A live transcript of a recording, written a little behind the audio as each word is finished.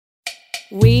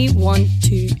We want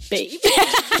to be.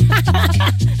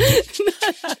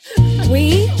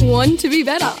 We want to be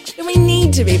better. We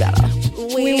need to be better.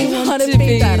 We want to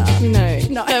be better.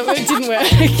 No, it didn't work.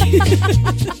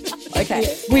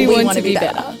 Okay. We want to be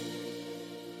better.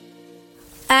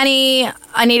 Annie,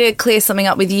 I need to clear something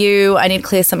up with you. I need to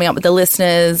clear something up with the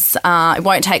listeners. It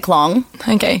won't take long.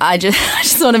 Okay. I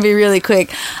just want to be really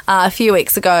quick. A few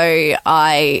weeks ago,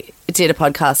 I did a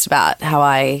podcast about how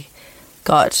I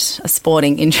got a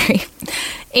sporting injury,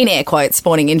 in air quotes,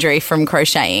 sporting injury from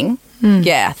crocheting.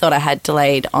 Yeah, I thought I had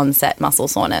delayed onset muscle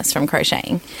soreness from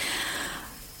crocheting.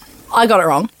 I got it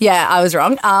wrong. Yeah, I was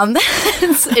wrong.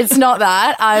 It's not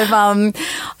that.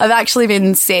 I've actually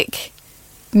been sick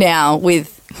now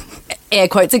with, air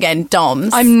quotes again,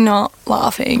 DOMS. I'm not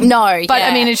laughing. No, But, yeah.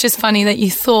 I mean, it's just funny that you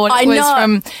thought I it was know.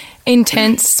 from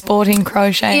intense sporting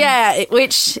crocheting. Yeah,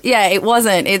 it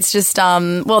wasn't. It's just,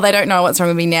 well, they don't know what's wrong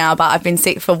with me now, but I've been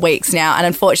sick for weeks now. And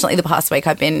unfortunately, the past week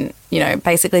I've been,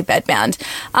 basically bedbound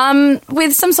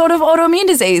with some sort of autoimmune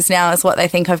disease now is what they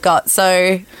think I've got.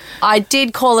 So I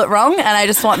did call it wrong, and I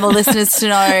just want the listeners to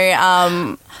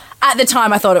know at the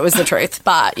time I thought it was the truth.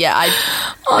 But, yeah,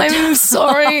 I'm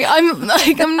sorry. I'm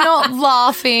not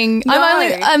laughing. No.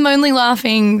 I'm only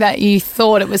laughing that you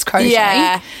thought it was crocheting.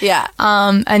 Yeah.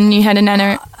 And you had a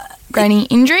nano-granny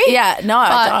injury. Yeah, no,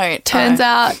 I don't. Turns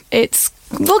out it's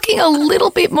looking a little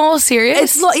bit more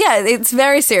serious. It's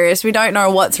very serious. We don't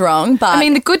know what's wrong, but I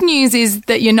mean, the good news is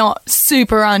that you're not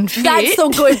super unfit. that's the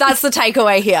good. That's the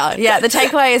takeaway here. Yeah, the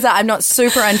takeaway is that I'm not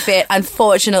super unfit.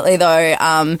 Unfortunately,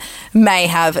 though, may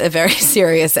have a very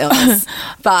serious illness.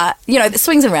 But the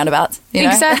swings and roundabouts.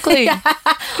 Exactly.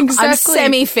 Exactly. I'm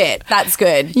semi-fit. That's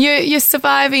good. You're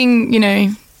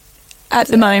surviving. At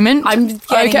the moment, I'm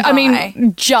getting okay. by. I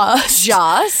mean,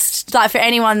 just like for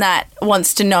anyone that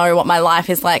wants to know what my life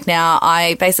is like now,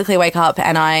 I basically wake up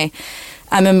and I'm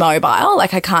immobile.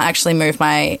 Like I can't actually move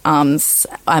my arms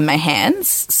and my hands.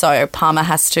 So Palmer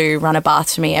has to run a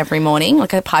bath for me every morning,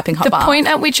 like a piping hot The bath. point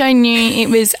at which I knew it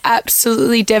was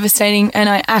absolutely devastating and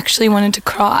I actually wanted to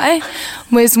cry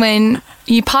was when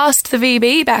you passed the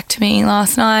VB back to me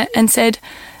last night and said,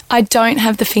 I don't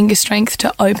have the finger strength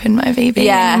to open my VB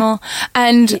anymore.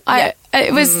 And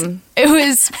it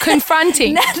was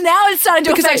confronting. Now it's starting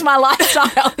to affect my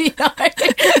lifestyle,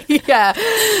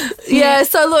 Yeah.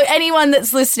 So look, anyone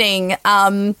that's listening,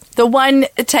 the one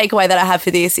takeaway that I have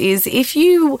for this is if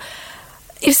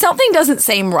something doesn't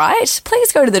seem right,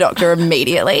 please go to the doctor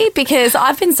immediately, because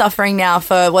I've been suffering now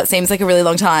for what seems like a really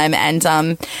long time. And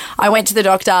I went to the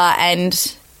doctor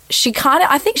and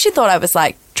I think she thought I was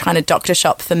like trying to doctor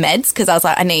shop for meds, because I was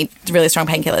like, I need really strong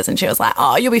painkillers. And she was like,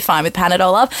 oh, you'll be fine with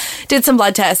Panadol, love. Did some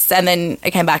blood tests and then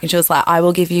I came back and she was like, I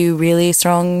will give you really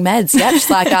strong meds. Yep. She's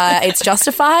like, it's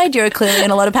justified. You're clearly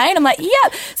in a lot of pain. I'm like,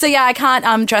 yep. So yeah, I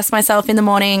can't dress myself in the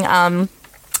morning.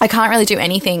 I can't really do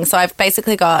anything. So I've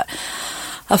basically got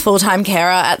a full-time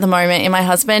carer at the moment in my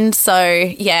husband. So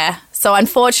yeah. So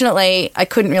unfortunately, I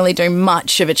couldn't really do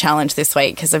much of a challenge this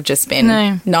week because I've just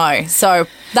been no. So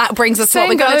that brings us to what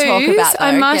we're going to talk about. Though.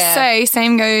 I must say,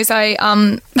 same goes. I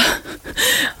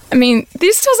mean,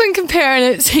 this doesn't compare,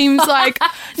 and it seems like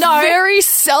very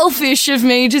selfish of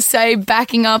me to say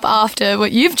backing up after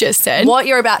what you've just said. What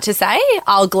you're about to say,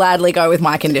 I'll gladly go with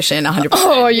my condition 100%.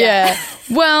 Oh yeah.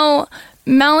 Well,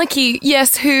 Maliki,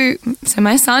 yes, so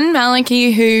my son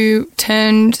Maliki, who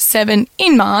turned 7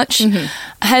 in March,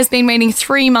 has been waiting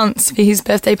 3 months for his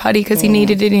birthday party because he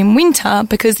needed it in winter,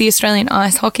 because the Australian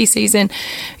ice hockey season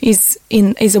is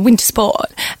a winter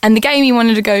sport, and the game he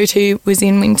wanted to go to was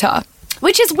in winter.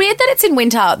 Which is weird that it's in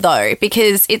winter though,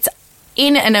 because it's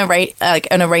in an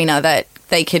arena that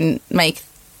they can make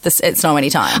it snow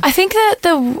anytime. I think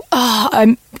that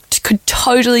I could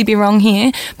totally be wrong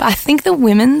here, but I think the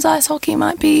women's ice hockey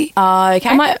might be.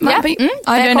 Okay. Might be.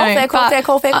 I don't know. Fair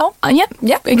call.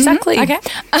 Yep, exactly. Okay.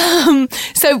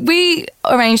 So we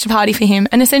arranged a party for him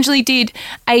and essentially did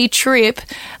a trip,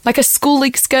 like a school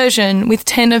excursion with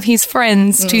 10 of his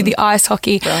friends to the ice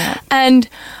hockey. Brilliant. And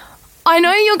I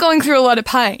know you're going through a lot of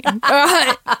pain, all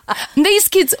right? These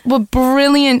kids were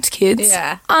brilliant kids.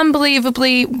 Yeah.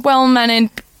 Unbelievably well-mannered,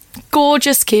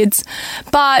 gorgeous kids.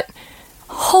 But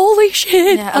holy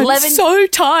shit, I'm so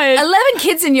tired. 11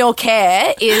 kids in your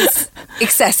care is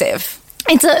excessive.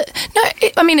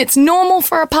 It's normal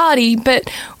for a party, but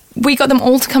we got them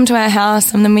all to come to our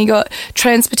house, and then we got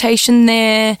transportation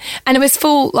there, and it was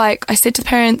full. Like I said to the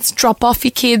parents, drop off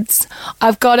your kids.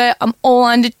 I've got it. I'm all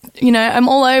under, I'm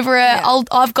all over it. Yeah.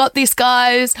 I've got this,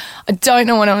 guys. I don't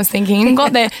know what I was thinking.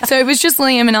 Got there. So it was just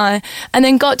Liam and I, and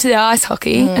then got to the ice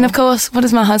hockey. And of course, what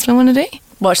does my husband want to do?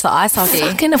 watch the ice hockey.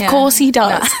 Fucking of course he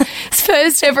does. His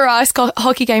first ever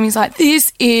hockey game, he's like,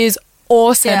 this is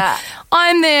awesome. Yeah.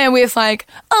 I'm there with like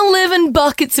 11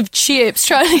 buckets of chips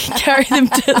trying to carry them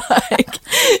to like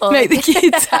make the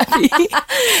kids happy.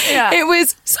 It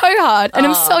was so hard and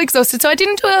I'm so exhausted. So I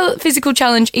didn't do a physical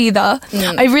challenge either.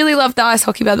 I really love the ice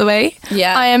hockey, by the way.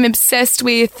 Yeah. I am obsessed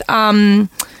with,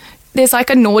 there's like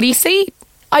a naughty seat.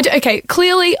 Okay,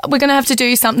 clearly we're going to have to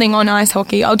do something on ice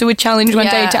hockey. I'll do a challenge one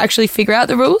day to actually figure out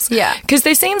the rules. Yeah. Because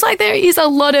there seems like there is a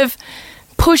lot of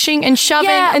pushing and shoving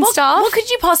and stuff. What could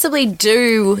you possibly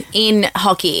do in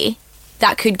hockey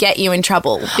that could get you in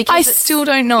trouble? Because I still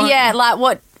don't know. Yeah, like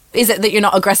what is it that you're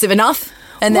not aggressive enough?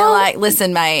 And they're like,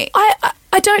 listen, mate.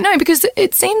 I don't know, because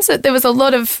it seems that there was a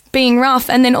lot of being rough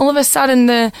and then all of a sudden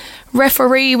the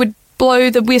referee would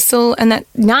blow the whistle and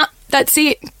that's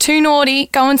it. Too naughty.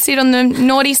 Go and sit on the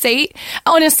naughty seat.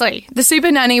 Honestly, the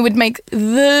super nanny would make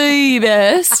the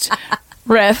best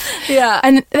ref. Yeah.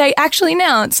 And they actually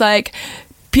now, it's like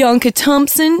Bianca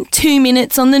Thompson, 2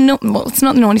 minutes on the... well, it's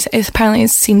not the naughty seat. It's apparently a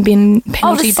sin bin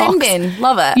penalty the sin box. bin.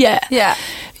 Love it. Yeah. Yeah.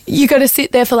 You got to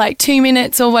sit there for like 2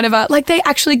 minutes or whatever. Like, they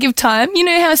actually give time. You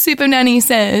know how Super Nanny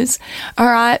says, all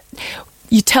right,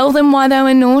 you tell them why they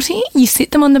were naughty, you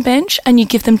sit them on the bench and you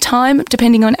give them time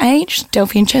depending on age.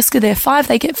 Delphi and Cheska, they're 5,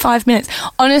 they get 5 minutes.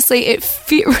 Honestly, it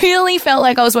really felt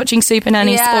like I was watching Super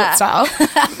Nanny Sports Style.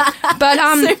 But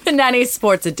Super Nanny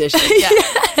Sports Edition.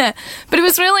 Yeah. But it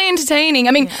was really entertaining.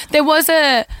 I mean, there was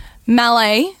a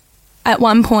melee at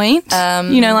one point,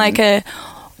 like a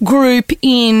group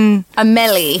in... A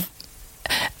melee.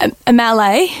 A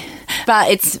melee.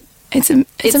 But it's a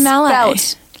melee.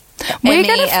 Spelled We're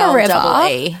going to forever.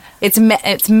 M-E-L-E-E.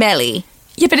 It's melee.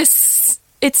 Yeah, but it's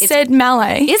said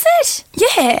melee. Is it?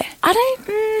 Yeah. I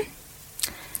don't...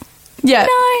 Yeah.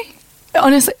 No.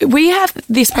 Honestly, we have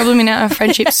this problem in our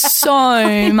friendship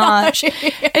so much.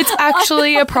 It's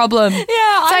actually a problem. Yeah.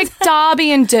 It's like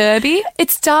Derby and Derby.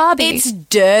 It's Derby. It's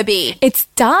Derby. It's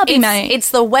Derby, mate. It's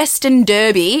the Western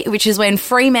Derby, which is when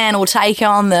Fremantle will take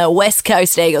on the West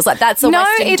Coast Eagles. Like, that's the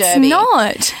Western Derby. No,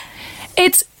 it's not.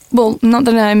 It's, well, not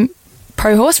that I'm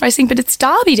pro horse racing, but it's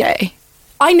Derby Day.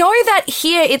 I know that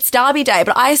here it's Derby Day,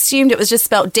 but I assumed it was just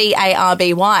spelled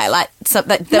D-A-R-B-Y, like that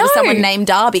there was someone named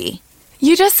Derby.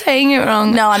 You're just saying it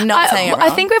wrong. No, I'm not saying it wrong. I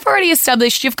think we've already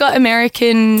established you've got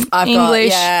American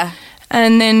English.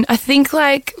 And then I think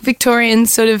like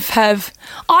Victorians sort of have...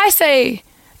 I say...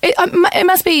 It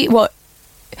must be, what?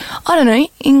 I don't know.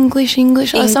 English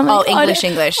or something. Oh,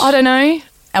 English. I don't know.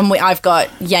 And I've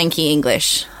got Yankee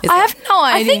English. I have no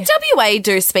idea. I think WA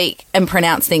do speak and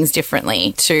pronounce things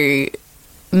differently to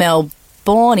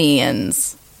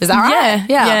Melbourneians. Is that right?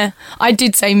 Yeah. I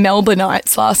did say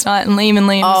Melbourneites last night, and Liam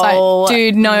was like,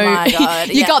 dude, no, my God,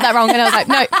 you got that wrong. And I was like,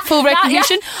 no, full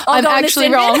recognition. I'm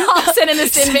actually wrong. I'll sit in the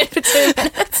sin bin for 2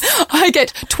 minutes. I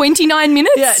get 29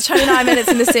 minutes. Yeah, 29 minutes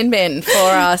in the sin bin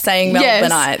for saying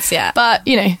Melbourneites, yeah. But,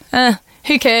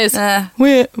 who cares?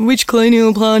 Which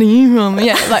colonial plant are you from?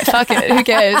 Yeah, like, fuck it. Who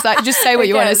cares? Like, just say what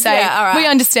you want to say. Yeah, all right. We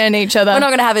understand each other. We're not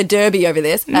going to have a derby over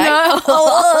this. No.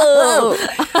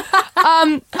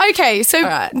 Okay,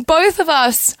 so both of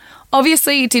us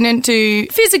obviously didn't do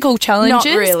physical challenges,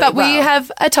 Not really, but we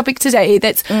have a topic today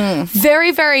that's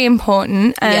very, very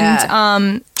important,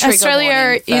 and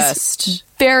Australia is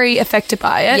very affected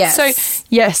by it. Yes. So,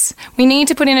 yes, we need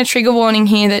to put in a trigger warning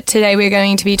here that today we're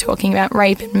going to be talking about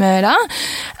rape and murder.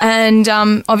 And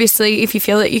obviously, if you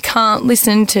feel that you can't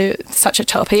listen to such a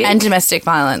topic... And domestic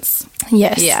violence.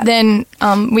 Yes, then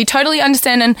we totally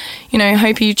understand, and,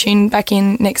 hope you tune back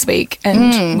in next week,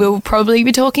 and we'll probably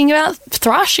be talking about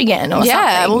thrush again or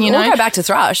something. We'll go back to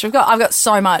thrush. I've got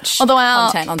so much Although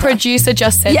our content on producer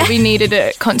just said that we needed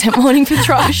a content warning for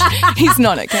thrush. He's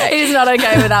not okay. He's not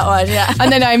okay with that one, yeah.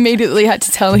 And then I immediately had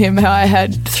to tell him how I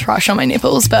had thrush on my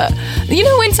nipples. But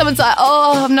when someone's like,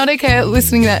 oh, I'm not okay at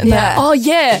listening to that, and they're like, oh,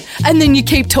 yeah. And then you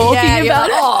keep talking about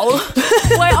it. Oh,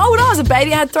 wait, when I was a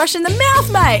baby, I had thrush in the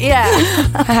mouth, mate. Yeah.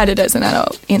 I had it as an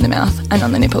adult in the mouth and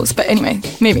on the nipples. But anyway,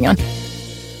 moving on.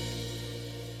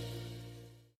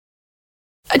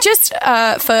 Just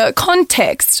for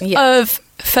context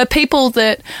for people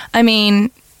that,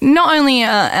 not only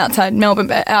outside Melbourne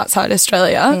but outside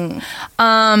Australia,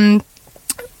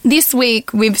 this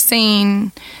week we've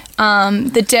seen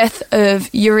the death of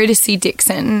Eurydice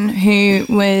Dixon, who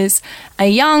was a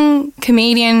young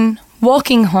comedian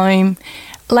walking home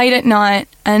late at night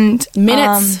and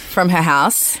minutes from her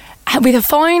house with a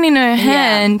phone in her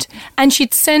hand, and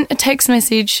she'd sent a text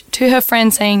message to her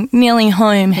friend saying, nearly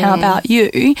home, how about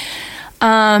you?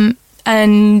 So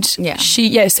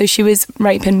she was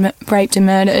raped and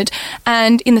murdered.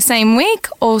 And in the same week,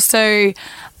 also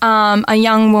a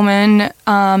young woman.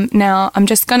 Now, I'm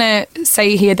just going to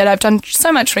say here that I've done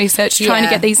so much research trying to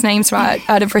get these names right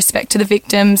out of respect to the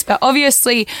victims, but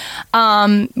obviously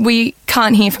we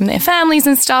can't hear from their families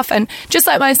and stuff. And just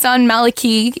like my son,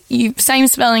 Malachi, same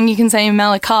spelling, you can say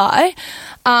Malachi.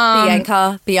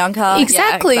 Bianca. Exactly. Yeah,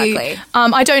 exactly.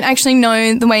 I don't actually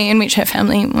know the way in which her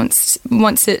family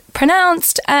wants it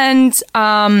pronounced, and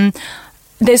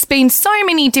there's been so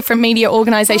many different media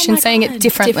organisations saying it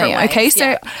differently. Okay,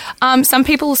 so some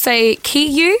people say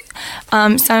Kiyu,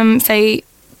 some say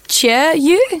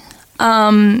Chia-yu.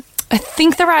 I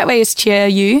think the right way is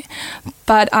Chia-yu,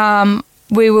 but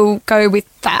we will go with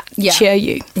that,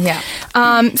 Chia-yu. Yeah.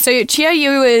 So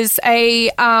Chia-yu is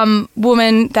a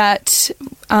woman that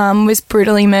was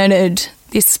brutally murdered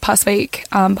this past week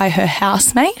by her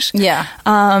housemate. Yeah.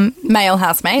 Male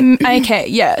housemate. Okay,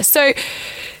 yeah. So,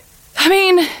 I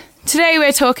mean, today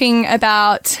we're talking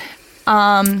about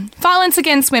violence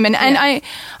against women, and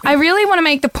I really want to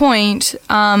make the point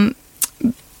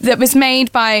that was made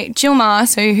by Jill Maher,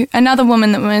 so another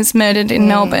woman that was murdered in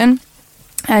Melbourne.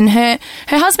 And her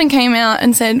husband came out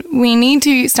and said, we need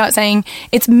to start saying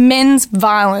it's men's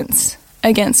violence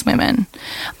against women.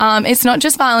 It's not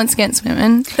just violence against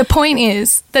women. The point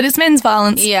is that it's men's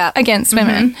violence against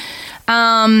women.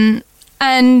 And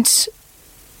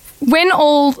when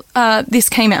all this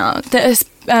came out,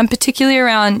 particularly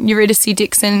around Eurydice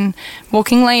Dixon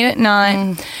walking late at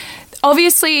night,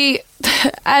 obviously,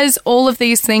 as all of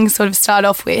these things sort of start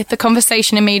off with, the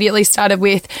conversation immediately started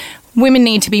with women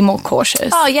need to be more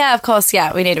cautious. Oh, yeah, of course,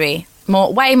 yeah. We need to be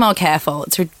way more careful.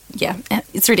 It's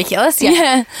ridiculous,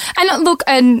 Yeah. And look,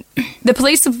 and the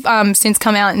police have since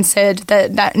come out and said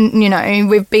that, you know,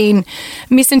 we've been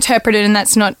misinterpreted and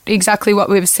that's not exactly what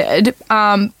we've said.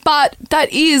 But that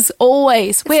is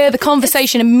always where the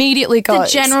conversation immediatay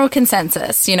goes. The general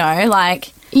consensus, you know,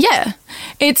 like... Yeah.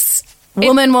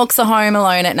 Woman walks home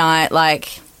alone at night,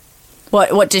 like...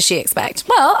 What does she expect?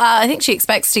 Well, I think she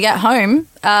expects to get home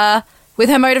with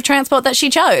her mode of transport that she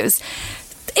chose.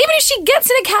 Even if she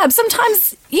gets in a cab,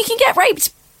 sometimes you can get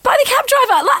raped by the cab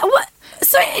driver. Like,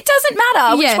 so it doesn't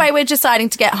matter which way we're deciding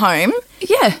to get home.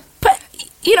 Yeah. But,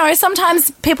 you know, sometimes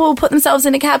people will put themselves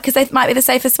in a cab because they might be the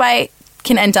safest way,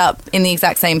 can end up in the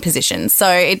exact same position.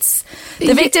 So it's...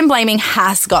 The victim blaming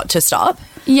has got to stop.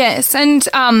 Yes, and...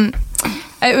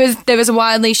 there was a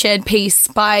widely shared piece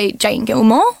by Jane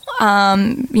Gilmore,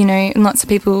 you know, and lots of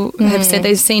people have said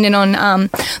they've seen it on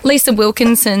Lisa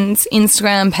Wilkinson's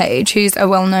Instagram page, who's a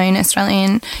well-known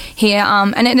Australian here,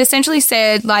 and it essentially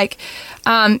said, like,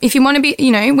 if you want to be, you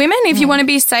know, women, if you want to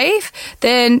be safe,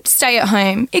 then stay at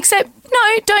home. Except,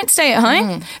 no, don't stay at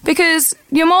home because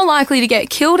you're more likely to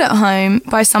get killed at home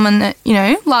by someone that, you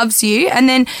know, loves you, and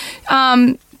then...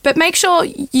 but make sure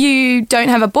you don't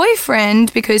have a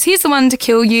boyfriend because he's the one to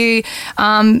kill you.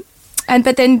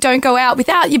 But then don't go out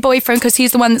without your boyfriend because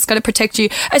he's the one that's got to protect you.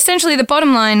 Essentially, the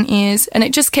bottom line is, and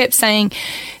it just kept saying,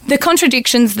 the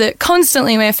contradictions that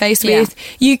constantly we're faced with,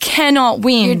 you cannot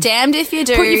win. You're damned if you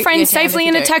do. Put your friend safely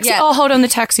in a taxi. Yeah. Oh, hold on, the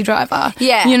taxi driver.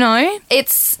 Yeah. You know?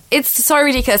 It's so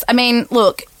ridiculous. I mean,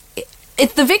 look,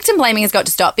 the victim blaming has got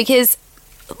to stop because,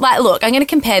 like, look, I'm going to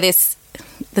compare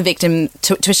the victim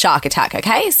to a shark attack,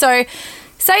 okay? So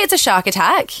say it's a shark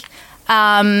attack.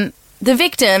 The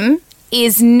victim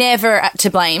is never to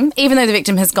blame, even though the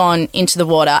victim has gone into the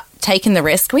water, taken the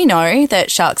risk. We know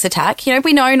that sharks attack. You know,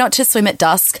 we know not to swim at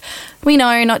dusk. We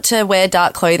know not to wear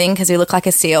dark clothing because we look like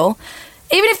a seal.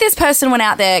 Even if this person went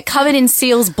out there covered in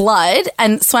seal's blood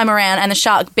and swam around and the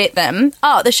shark bit them,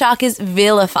 the shark is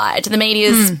vilified. The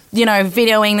media's, you know,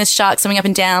 videoing this shark swimming up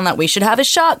and down, like, we should have a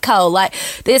shark cull, like,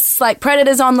 this, like,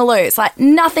 predator's on the loose, like,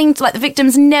 nothing, like, the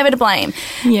victim's never to blame.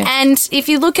 Yeah. And if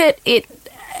you look at it,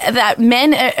 that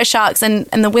men are sharks and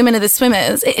the women are the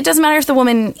swimmers, it doesn't matter if the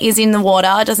woman is in the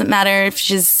water, it doesn't matter if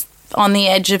she's on the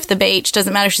edge of the beach,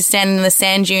 doesn't matter if she's standing in the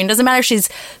sand dune, doesn't matter if she's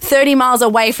 30 miles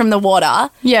away from the water.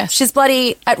 Yeah. She's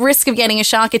bloody at risk of getting a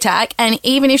shark attack, and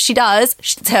even if she does,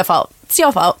 it's her fault. It's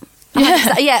your fault.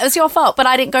 Yeah, it was your fault, but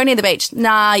I didn't go near the beach.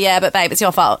 Nah, yeah, but babe, it's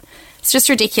your fault. It's just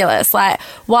ridiculous. Like,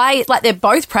 why? Like, they're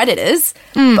both predators.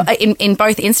 In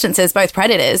both instances, both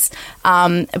predators.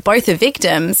 Both are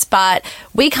victims. But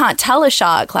we can't tell a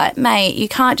shark, like, mate, you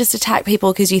can't just attack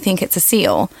people because you think it's a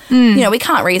seal. You know, we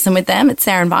can't reason with them. It's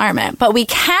their environment. But we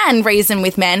can reason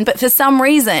with men. But for some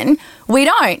reason, we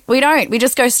don't. We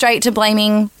just go straight to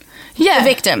blaming the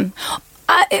victim.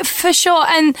 For sure.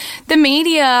 And the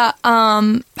media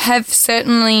have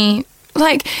certainly,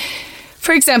 like...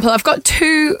 For example, I've got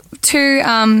two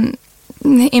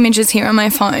images here on my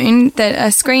phone that are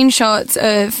screenshots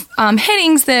of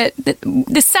headings that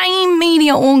the same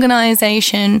media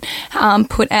organisation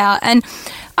put out. And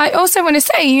I also want to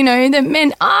say, you know, that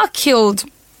men are killed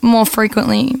more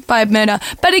frequently by murder.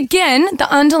 But again, the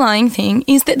underlying thing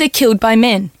is that they're killed by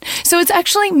men. So it's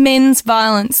actually men's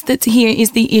violence that's here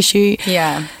is the issue.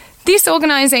 Yeah. This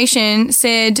organisation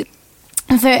said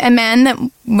that a man that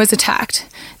was attacked,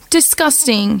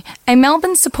 disgusting. A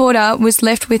Melbourne supporter was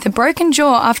left with a broken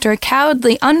jaw after a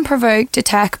cowardly, unprovoked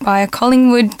attack by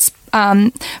Collingwood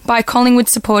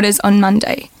supporters on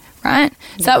Monday. Right?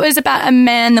 So that was about a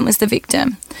man that was the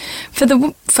victim.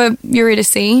 For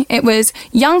Eurydice, it was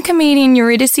young comedian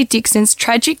Eurydice Dixon's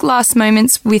tragic last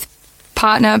moments with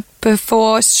partner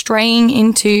before straying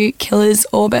into killer's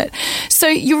orbit. So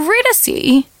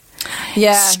Eurydice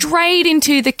strayed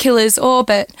into the killer's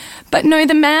orbit. But no,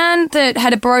 the man that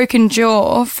had a broken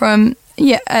jaw from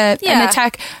an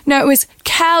attack, no, it was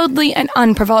cowardly and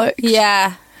unprovoked.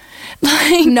 Yeah.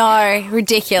 Like, no,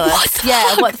 ridiculous. What the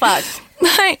fuck? What the fuck?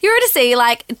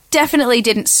 Eurydice, definitely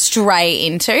didn't stray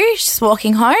into. She's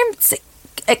walking home. It's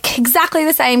exactly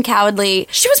the same cowardly,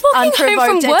 she was walking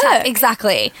home from work. Attack.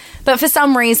 Exactly. But for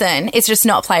some reason, it's just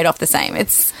not played off the same.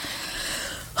 It's...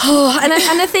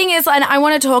 and the thing is, and I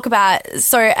want to talk about,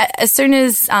 so as soon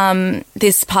as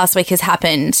this past week has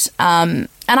happened, and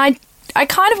I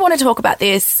kind of want to talk about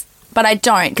this, but I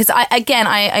don't, because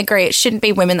I agree it shouldn't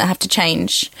be women that have to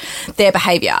change their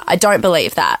behaviour. I don't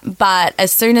believe that. But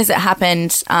as soon as it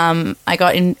happened, I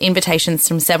got invitations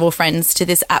from several friends to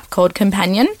this app called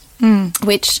Companion,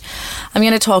 which I'm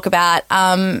going to talk about.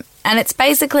 And it's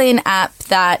basically an app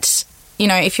that, you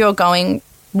know, if you're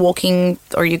walking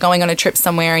or you're going on a trip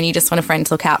somewhere and you just want a friend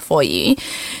to look out for you,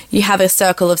 you have a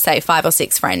circle of, say, 5 or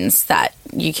 6 friends that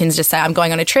you can just say, I'm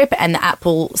going on a trip, and the app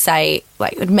will say,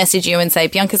 would message you and say,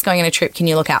 Bianca's going on a trip, can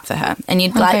you look out for her? And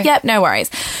you'd be like, yep, no worries.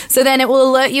 So then it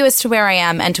will alert you as to where I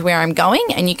am and to where I'm going,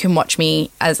 and you can watch me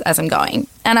as I'm going.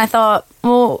 And I thought,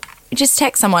 well, just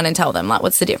text someone and tell them,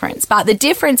 what's the difference? But the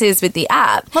difference is with the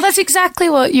app. Well, that's exactly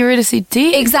what Eurydice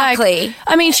did. Exactly.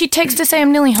 She texted to say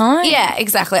I'm nearly home. Yeah,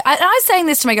 exactly. I was saying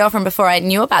this to my girlfriend before I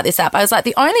knew about this app. I was like,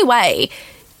 the only way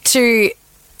to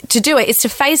do it is to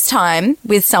FaceTime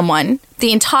with someone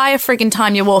the entire friggin'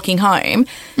 time you're walking home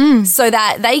so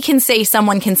that they can see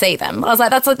someone can see them. I was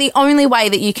like, that's the only way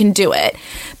that you can do it.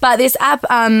 But this app...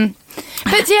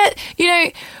 But yet, you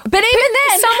know... But even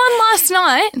then... Someone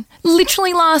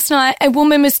literally last night, a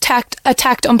woman was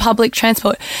attacked on public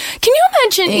transport. Can you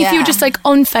imagine if you were just,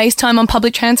 on FaceTime on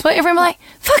public transport? Everyone would be like,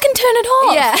 fucking turn it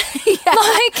off. Yeah.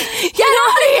 Get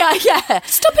out of here. Yeah.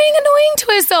 Stop being annoying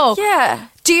to herself. Yeah.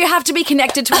 Do you have to be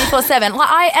connected 24/7?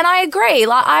 I agree.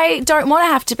 I don't want to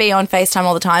have to be on FaceTime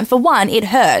all the time. For one, it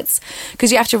hurts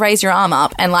because you have to raise your arm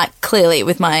up, and clearly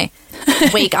with my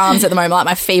weak arms at the moment,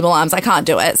 my feeble arms, I can't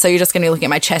do it. So you're just going to be looking at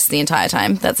my chest the entire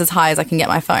time. That's as high as I can get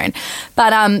my phone.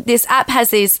 But this app has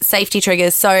these safety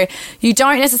triggers, so you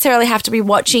don't necessarily have to be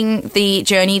watching the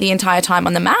journey the entire time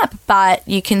on the map, but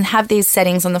you can have these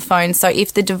settings on the phone. So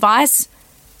if the device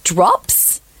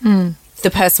drops,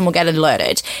 the person will get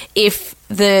alerted. If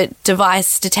the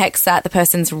device detects that the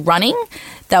person's running,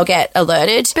 they'll get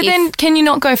alerted. But then can you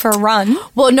not go for a run?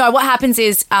 Well, no, what happens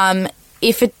is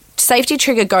if a safety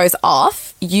trigger goes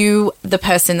off, the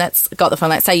person that's got the phone,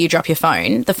 let's say you drop your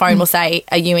phone, the phone will say,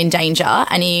 are you in danger?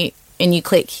 And you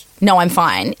click, no, I'm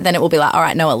fine. Then it will be like, all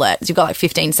right, no alerts. You've got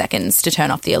 15 seconds to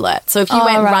turn off the alert. So if you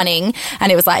went running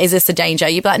and it was like, is this a danger?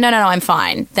 You'd be like, no, I'm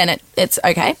fine. Then it's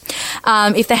okay.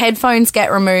 If the headphones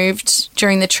get removed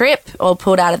during the trip or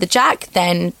pulled out of the jack,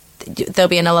 then there'll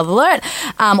be another alert.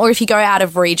 Or if you go out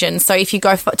of region. So if you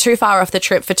go too far off the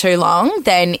trip for too long,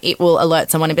 then it will alert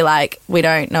someone and be like, we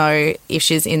don't know if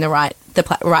she's in the right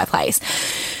place.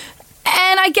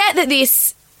 And I get that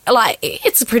this...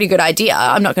 it's a pretty good idea,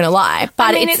 I'm not going to lie.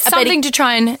 But it's something to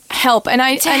try and help. And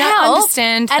I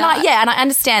understand that. And I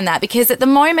understand that because at the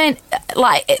moment,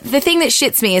 the thing that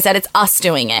shits me is that it's us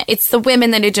doing it. It's the women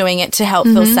that are doing it to help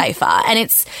feel safer. And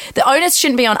the onus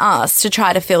shouldn't be on us to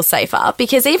try to feel safer,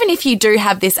 because even if you do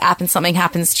have this app and something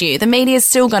happens to you, the media is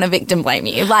still going to victim blame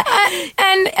you.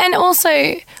 And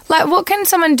also, what can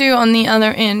someone do on the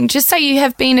other end? Just say you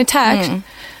have been attacked.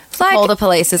 Call the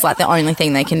police is the only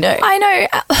thing they can do. I know.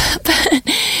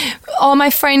 My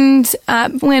friend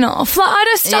went off.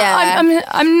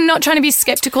 I'm not trying to be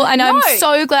skeptical, and I'm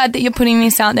so glad that you're putting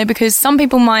this out there because some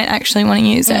people might actually want to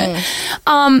use it.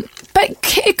 But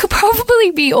it could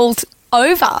probably be all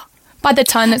over by the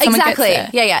time that someone gets there.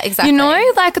 Yeah, exactly. You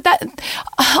know, that.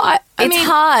 It's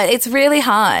hard. It's really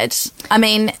hard. I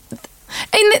mean...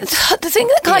 And the thing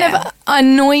that kind of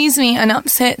annoys me and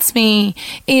upsets me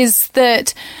is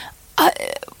that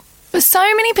so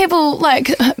many people,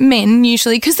 like men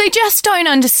usually, because they just don't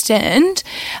understand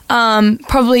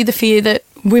probably the fear that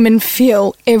women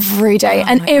feel every day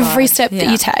and every step that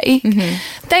you take.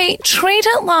 They treat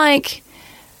it like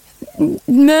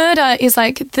murder is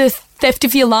like the theft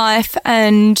of your life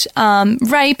and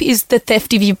rape is the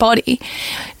theft of your body.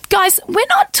 Guys, we're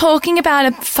not talking about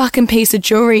a fucking piece of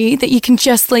jewelry that you can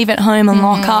just leave at home and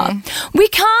lock up. We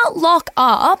can't lock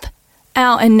up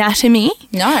our anatomy.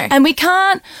 No. And we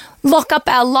can't lock up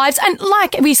our lives. And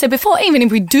like we said before, even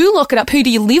if we do lock it up, who do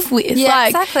you live with? Yeah,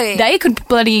 like, exactly. They could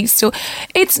bloody still...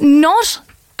 It's not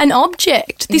an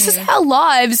object. This is our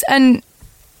lives, and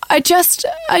I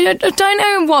don't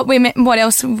know what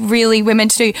else really we're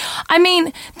meant to do. I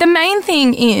mean, the main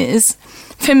thing is,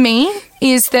 for me,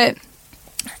 is that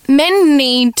men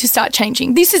need to start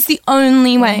changing. This is the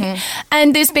only way.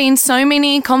 And there's been so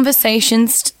many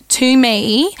conversations to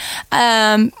me,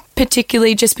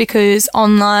 particularly just because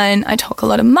online I talk a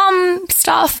lot of mum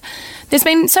stuff. There's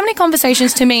been so many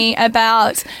conversations to me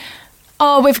about,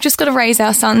 we've just got to raise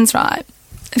our sons right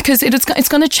because it's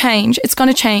going to change. It's going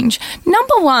to change.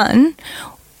 Number one,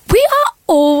 we are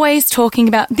always talking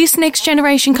about this next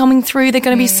generation coming through. They're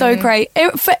going to be so great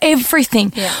for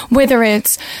everything, whether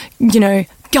it's,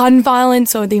 gun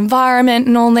violence or the environment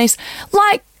and all this.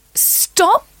 Like,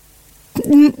 stop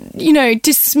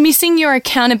dismissing your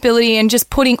accountability and just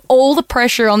putting all the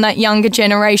pressure on that younger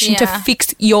generation to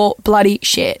fix your bloody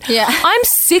shit. Yeah. I'm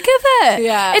sick of it.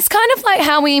 Yeah. It's kind of like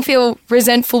how we feel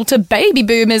resentful to baby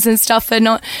boomers and stuff for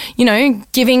not,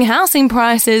 giving housing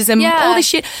prices and all this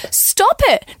shit. Stop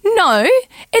it. No,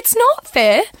 it's not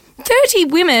fair. 30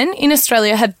 women in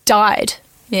Australia have died.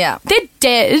 Yeah. They're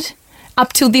dead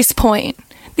up till this point.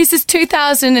 This is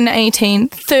 2018.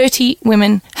 30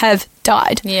 women have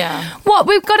died. Yeah. What?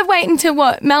 We've got to wait until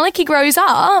Maliki grows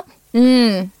up? So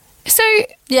you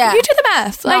do the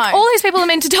math. Like, all these people are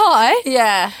meant to die.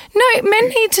 Yeah. No, men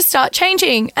need to start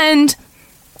changing. And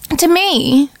to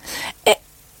me,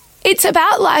 it's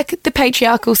about, like, the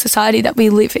patriarchal society that we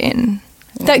live in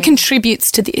that contributes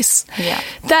to this. Yeah.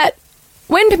 That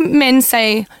when men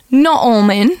say, not all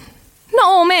men,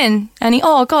 Annie,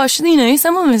 oh, gosh,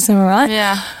 some of us are all right.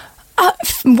 Yeah.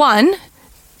 One,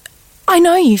 I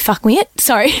know you fuckwit.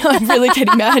 Sorry, I'm really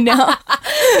getting mad now.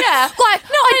 Yeah. Like,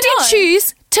 no, I did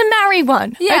choose to marry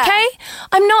one, okay?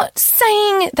 I'm not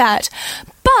saying that.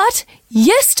 But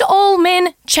yes to all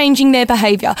men changing their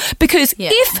behaviour. Because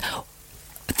if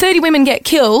 30 women get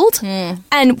killed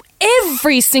and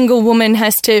every single woman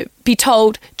has to be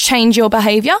told, change your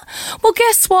behaviour, well,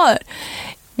 guess what?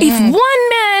 If one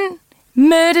man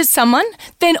murders someone,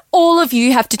 then all of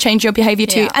you have to change your behaviour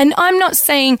too. And I'm not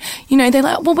saying, they're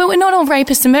like, well, we're not all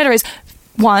rapists and murderers.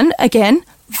 One, again,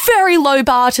 very low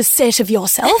bar to set of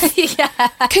yourself.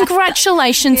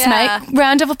 Congratulations, mate.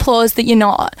 Round of applause that you're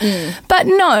not. But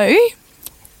no,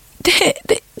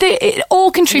 it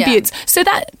all contributes. So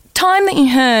that time that you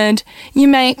heard your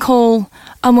mate call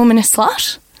a woman a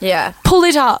slut, pull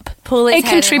it up. It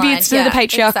contributes to the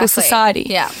patriarchal society.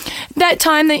 Yeah. That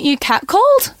time that you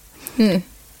catcalled,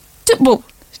 well,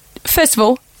 first of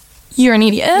all, you're an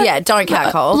idiot. Yeah, don't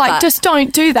catcall. Like, just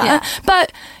don't do that. Yeah.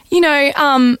 But,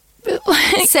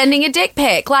 sending a dick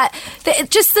pic. Like,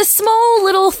 just the small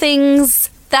little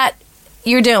things that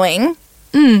you're doing,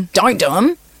 don't do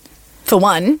them, for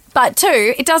one. But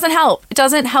two, it doesn't help. It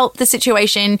doesn't help the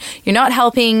situation. You're not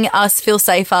helping us feel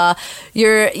safer.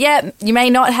 You may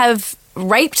not have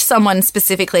raped someone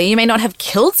specifically. You may not have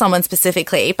killed someone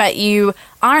specifically, but you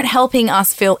aren't helping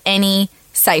us feel any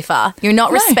safer. You're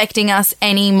not respecting us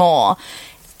anymore.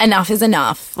 Enough is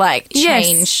enough. Like,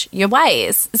 change your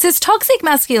ways. It's this toxic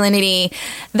masculinity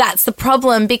that's the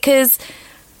problem, because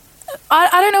I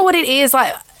don't know what it is.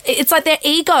 Like, it's like their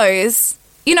egos.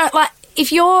 Like,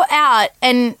 if you're out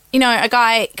and, a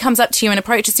guy comes up to you and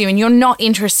approaches you and you're not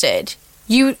interested,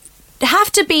 you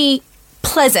have to be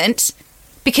pleasant,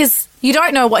 because you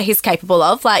don't know what he's capable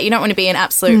of. Like, you don't want to be an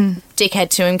absolute dickhead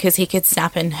to him because he could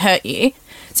snap and hurt you.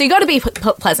 So you got to be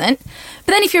pleasant.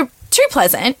 But then if you're too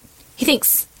pleasant, he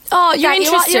thinks, oh, you're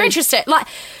interested. You're interested. Like,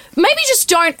 maybe just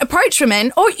don't approach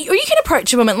women, or you can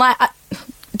approach a woman. Like,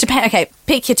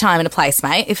 pick your time and a place,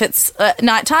 mate. If it's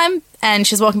nighttime and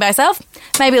she's walking by herself,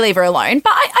 maybe leave her alone.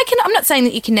 But I'm not saying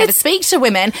that you can never speak to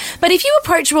women. But if you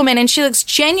approach a woman and she looks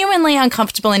genuinely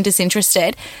uncomfortable and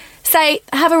disinterested, say,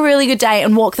 have a really good day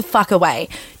and walk the fuck away.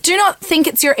 Do not think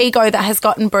it's your ego that has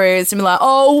gotten bruised and be like,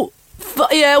 oh,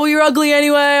 well, you're ugly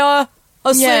anyway.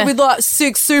 I sleep with like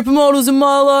 6 supermodels in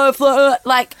my life.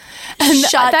 Like and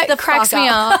shut that the cracks fuck me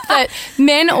up that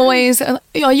men always, oh,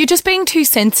 you're just being too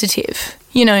sensitive.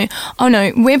 You know, oh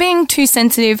no, we're being too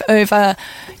sensitive over,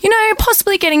 you know,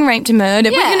 possibly getting raped and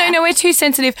murdered. Yeah. You know, no, we're too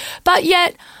sensitive. But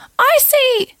yet, I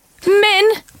see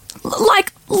men,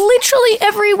 like, literally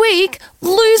every week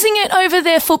losing it over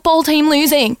their football team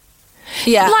losing.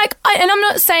 Yeah. Like, and I'm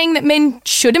not saying that men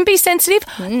shouldn't be sensitive.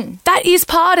 That is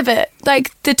part of it.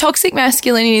 Like, the toxic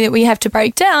masculinity that we have to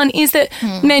break down is that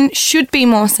men should be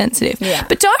more sensitive. Yeah.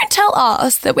 But don't tell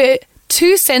us that we're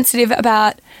too sensitive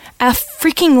about our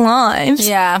freaking lives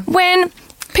when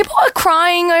people are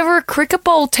crying over a cricket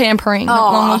ball tampering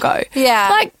not long ago. Yeah.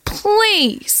 Like,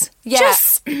 please. Yeah.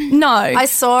 Just, no. I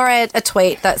saw a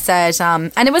tweet that said,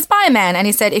 and it was by a man, and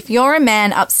he said, if you're a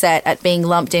man upset at being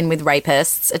lumped in with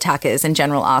rapists, attackers, and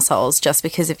general assholes just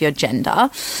because of your gender,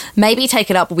 maybe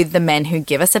take it up with the men who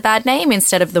give us a bad name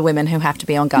instead of the women who have to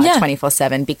be on guard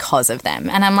 24/7 because of them.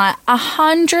 And I'm like,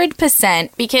 100%,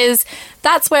 because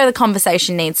that's where the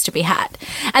conversation needs to be had.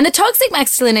 And the toxic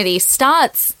masculinity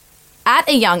starts at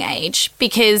a young age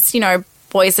because, you know,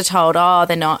 boys are told, oh,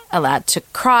 they're not allowed to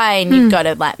cry and you've got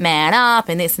to, like, man up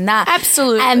and this and that.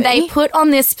 Absolutely. And they put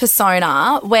on this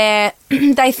persona where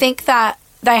they think that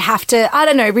they have to, I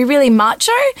don't know, be really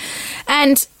macho.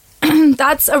 And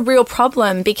that's a real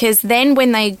problem because then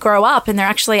when they grow up and they're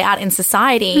actually out in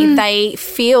society, they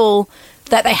feel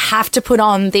that they have to put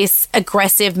on this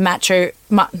aggressive macho.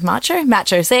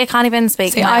 See, I can't even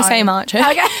speak. See, I say macho.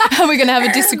 Okay. We're going to have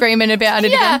a disagreement about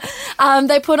it again.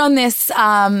 They put on this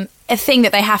a thing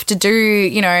that they have to do,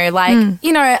 you know, like,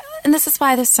 you know, and this is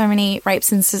why there's so many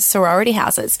rapes in sorority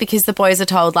houses because the boys are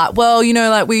told, like, well, you know,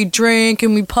 like, we drink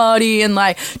and we party and,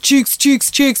 like,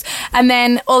 chicks. And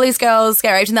then all these girls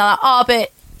get raped and they're like, oh,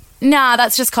 but nah,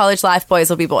 that's just college life. Boys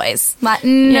will be boys. Like,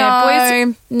 boys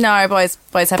have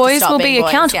to stop will being be boys.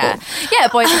 accountable. Yeah,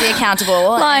 boys will be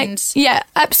accountable. Like, yeah,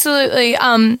 absolutely.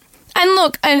 And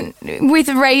look, and with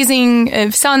raising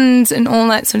of sons and all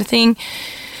that sort of thing,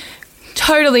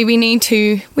 totally we need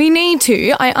to.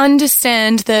 I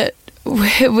understand that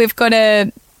we've got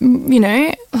to, you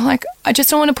know, like, I just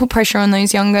don't want to put pressure on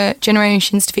those younger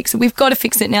generations to fix it. We've got to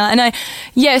fix it now. And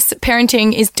yes,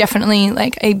 parenting is definitely,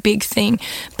 like, a big thing.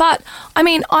 But, I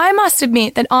mean, I must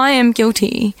admit that I am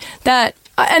guilty that,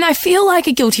 and I feel like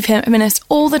a guilty feminist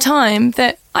all the time,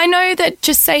 that I know that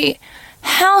just say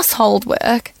household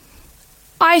work,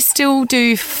 I still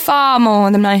do far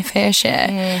more than my fair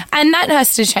share. And that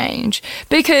has to change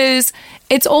because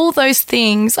it's all those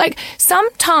things. Like,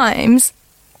 sometimes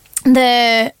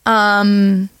the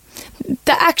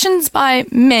actions by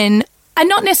men are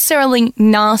not necessarily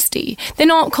nasty. They're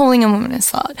not calling a woman a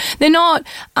slut. They're not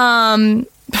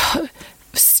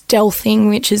stealthing,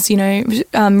 which is, you know,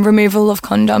 removal of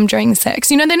condom during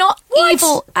sex. You know, they're not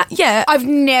evil. Yeah. I've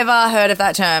never heard of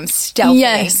that term, stealthing.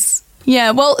 Yes.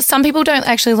 Yeah, well, some people don't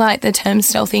actually like the term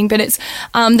stealthing, but it's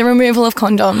the removal of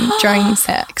condom during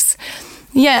sex.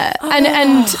 Yeah,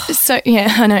 and so,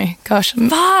 yeah, I know, gosh.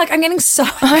 Fuck, I'm getting so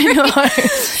I know.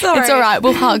 Sorry. It's all right,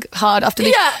 we'll hug hard after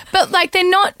this. Yeah. But, like, they're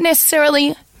not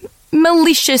necessarily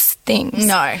malicious things.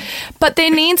 No. But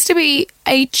there needs to be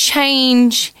a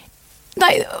change.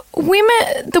 Like,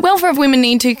 women, the welfare of women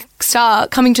need to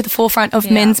start coming to the forefront of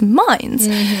men's minds.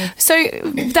 So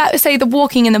that, say, the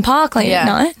walking in the park late at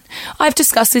night. I've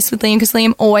discussed this with Liam because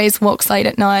Liam always walks late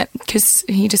at night because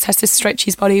he just has to stretch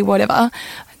his body, whatever.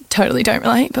 Totally don't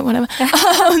relate, but whatever.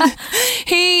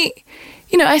 He,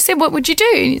 you know, I said, what would you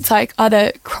do? It's like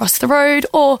either cross the road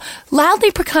or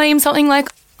loudly proclaim something like,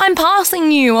 I'm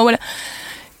passing you, or whatever.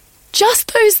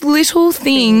 Just those little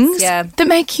things that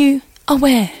make you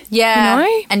aware. Yeah. You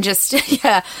know? And just,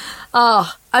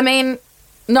 Oh, I mean,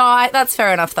 no, that's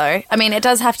fair enough, though. I mean, it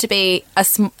does have to be,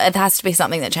 it has to be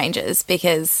something that changes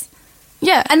because...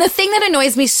 Yeah. And the thing that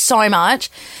annoys me so much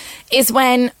is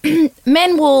when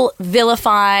men will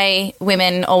vilify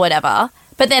women or whatever,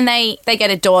 but then they get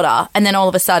a daughter and then all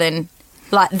of a sudden...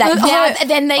 Like that,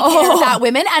 then they care about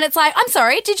women, and it's like, I'm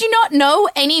sorry, did you not know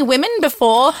any women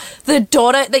before the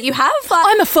daughter that you have? Like,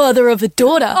 I'm a father of a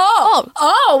daughter. Wow!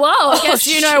 I guess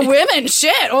you know women.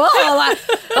 Shit!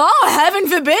 Heaven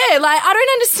forbid! Like, I don't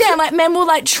understand. Like, men will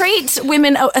like treat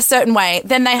women a certain way,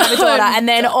 then they have a daughter, and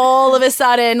then all of a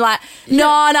sudden, like,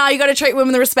 no, you got to treat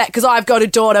women with respect because I've got a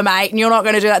daughter, mate, and you're not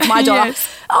going to do that to my daughter. Yes.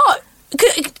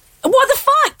 What the fuck?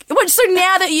 So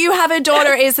now that you have a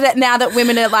daughter, is that now that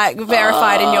women are, like,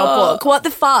 verified in your book? What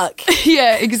the fuck?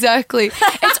 Yeah, exactly.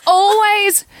 It's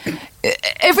always...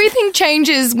 Everything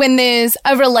changes when there's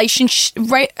a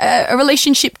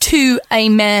relationship to a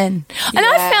man. And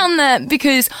I found that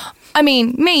because, I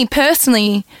mean, me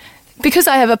personally... because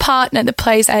I have a partner that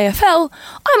plays AFL,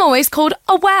 I'm always called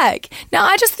a wag. Now,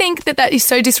 I just think that that is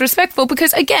so disrespectful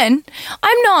because, again,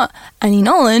 I'm not Annie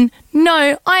Nolan.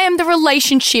 No, I am the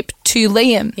relationship to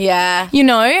Liam. Yeah. You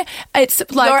know, it's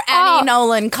like... You're Annie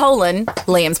Nolan,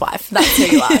 Liam's wife. That's who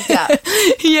you are. Yeah.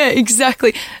 Yeah,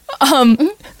 exactly.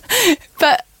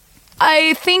 But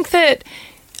I think that,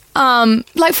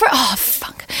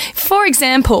 for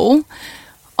example,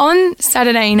 on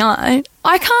Saturday night,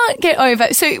 I can't get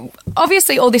over... So,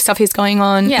 obviously, all this stuff is going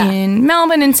on in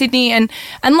Melbourne and Sydney and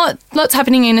lots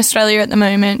happening in Australia at the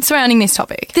moment surrounding this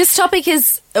topic. This topic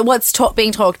is what's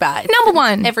being talked about. Number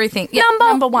one. Everything. Yeah,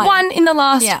 number one in the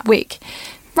last week.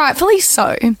 Rightfully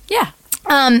so. Yeah.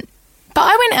 But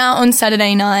I went out on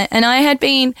Saturday night and I had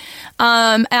been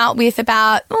out with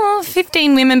about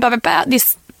 15 women, but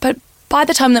by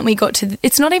the time that we got to...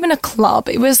 it's not even a club.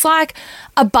 It was like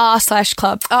a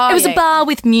bar/club. Oh, it was a bar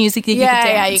with music that you could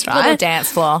dance, you right? little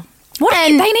dance floor.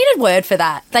 They need a word for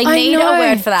that. They need a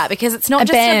word for that because it's not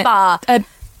just a bar.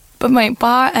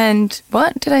 Bar and...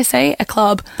 what did I say? A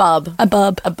club. Bub. A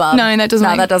bub. A bub. No, that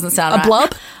doesn't sound a right.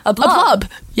 blub? A blub. A blub.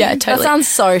 Yeah, totally. That sounds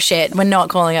so shit. We're not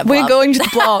calling it blub. We're going to the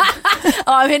blub.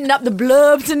 I'm hitting up the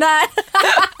blub tonight.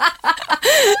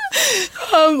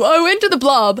 I went to the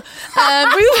blub with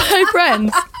my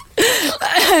friends.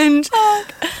 And,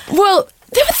 well,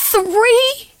 there were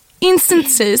 3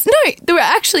 instances. No, there were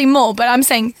actually more, but I'm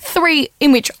saying 3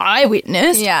 in which I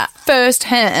witnessed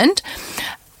firsthand.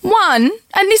 One,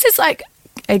 and this is like,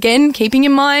 again, keeping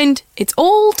in mind, it's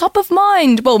all top of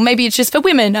mind. Well, maybe it's just for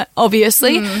women,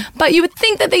 obviously, but you would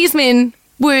think that these men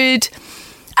would,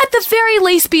 at the very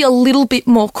least, be a little bit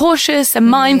more cautious and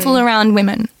mindful around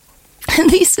women.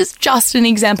 And this is just an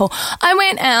example. I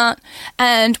went out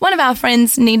and one of our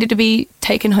friends needed to be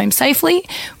taken home safely.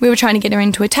 We were trying to get her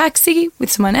into a taxi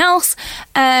with someone else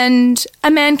and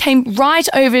a man came right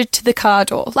over to the car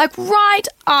door, like right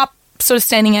up, sort of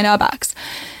standing at our backs.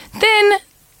 Then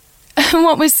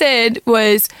what was said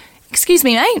was, "Excuse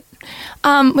me, mate,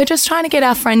 we're just trying to get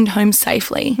our friend home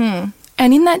safely." And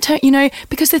in that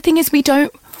because the thing is you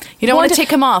don't want to tick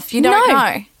him off. You don't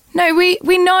know. No, we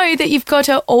know that you've got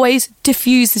to always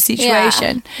diffuse the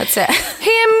situation. Yeah, that's it.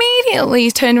 He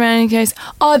immediately turned around and goes,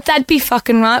 "Oh, that'd be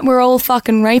fucking right. We're all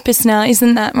fucking rapists now,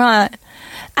 isn't that right?"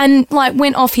 And,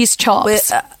 went off his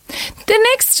chops. The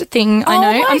next thing I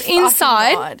know, I'm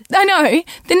inside. God. I know.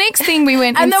 The next thing we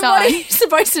went and inside. then what are you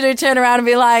supposed to do? Turn around and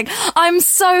be like, "I'm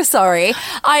so sorry.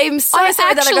 I'm so sorry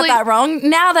that I got that wrong.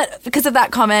 Now that, because of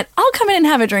that comment, I'll come in and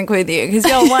have a drink with you because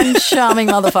you're one charming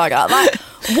motherfucker." Like,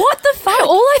 what the fuck?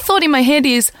 All I thought in my head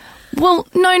is, well,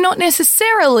 no, not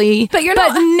necessarily. But you're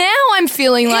not. But now I'm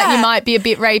feeling like you might be a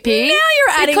bit rapey. Now you're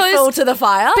adding fuel to the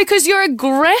fire. Because your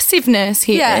aggressiveness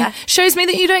here shows me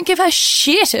that you don't give a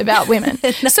shit about women.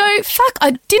 So, fuck,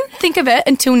 I didn't think of it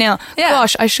until now. Yeah.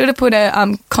 Gosh, I should have put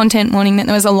a content warning that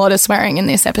there was a lot of swearing in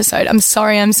this episode. I'm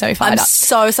sorry, I'm so fired up. I'm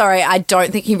so sorry. I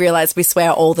don't think you realise we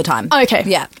swear all the time. Okay.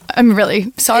 Yeah. I'm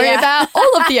really sorry about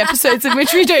all of the episodes in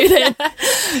which we do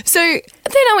that. So then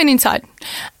I went inside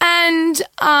and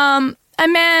a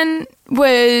man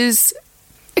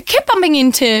kept bumping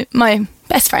into my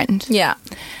best friend. Yeah.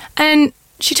 And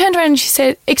she turned around and she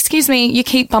said, "Excuse me, you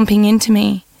keep bumping into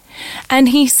me." And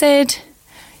he said,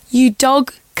 "You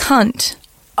dog cunt,"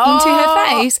 into her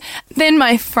face. Then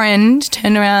my friend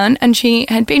turned around and she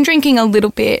had been drinking a little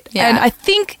bit. Yeah. And I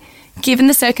think, given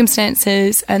the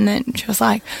circumstances, and then she was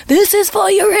like, "This is for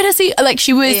Eurydice." Like,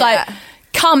 she was like,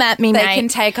 "Come at me, They mate. can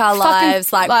take our Fucking,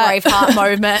 lives like Braveheart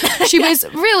moment. She was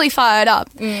really fired up.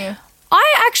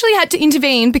 I actually had to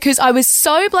intervene because I was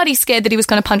so bloody scared that he was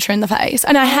going to punch her in the face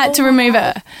and I had to remove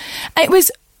her. It was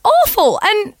awful.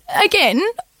 And again,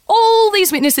 all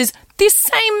these witnesses, this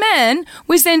same man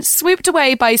was then swooped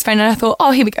away by his friend and I thought,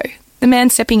 oh, here we go. The man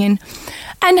stepping in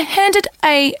and handed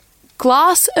a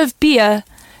glass of beer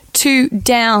to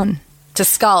Down. To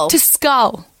Skull.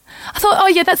 I thought, oh,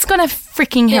 yeah, that's going to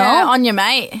freaking help. Yeah, on your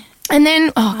mate. And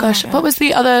then, oh gosh, what was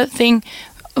the other thing?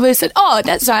 We said, oh,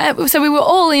 that's right. So we were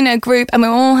all in a group and we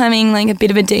were all having like a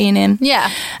bit of a D&M.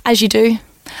 Yeah. As you do.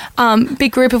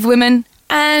 Big group of women.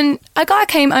 And a guy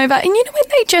came over and you know when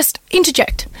they just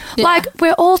interject? Yeah. Like,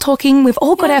 we're all talking, we've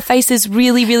all got our faces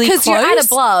really, really close. Because you're at a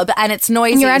blub and it's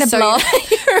noisy. You're at a blub.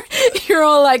 You're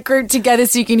all like grouped together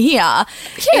so you can hear.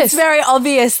 Yes. It's very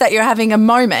obvious that you're having a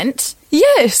moment.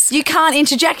 Yes. You can't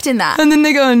interject in that. And then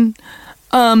they're going,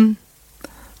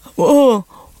 oh,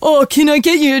 can I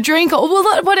get you a drink? Or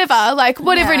well, whatever, like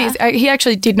whatever it is. He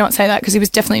actually did not say that because he was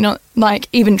definitely not like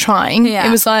even trying. Yeah.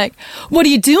 It was like, what are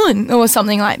you doing? Or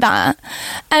something like that.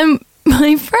 And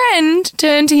my friend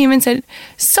turned to him and said,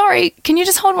 sorry, can you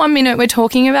just hold 1 minute? We're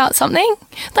talking about something.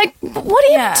 Like, what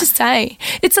do you have to say?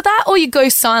 It's that or you go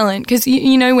silent because,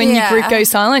 you know, when your group goes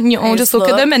silent and you all just look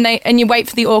at them and you wait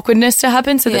for the awkwardness to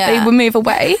happen so that they will move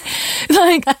away.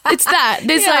 Like, it's that.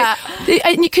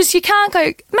 There's because you can't go,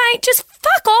 mate, just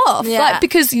fuck off. Yeah. Like,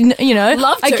 because, you know,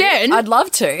 Love to. again. I'd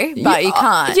love to, but you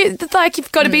can't.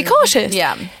 You've got to be cautious.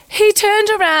 Yeah. He turned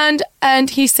around and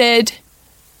he said,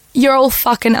 you're all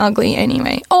fucking ugly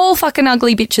anyway. All fucking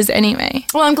ugly bitches anyway.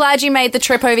 Well, I'm glad you made the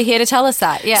trip over here to tell us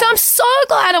that. Yeah. So I'm so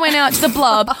glad I went out to the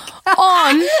Blub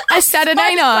on a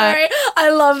Saturday night. Sorry. I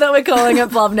love that we're calling it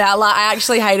Blub now. Like, I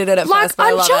actually hated it at first, but I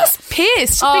I'm love just it.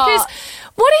 pissed because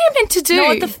what are you meant to do? You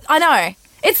know what I know.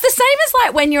 It's the same as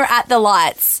like when you're at the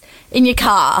lights in your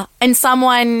car and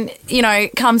someone, you know,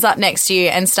 comes up next to you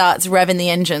and starts revving the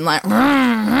engine like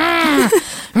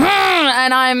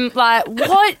and I'm like,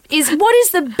 what is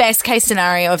the best case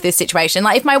scenario of this situation?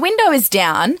 Like, if my window is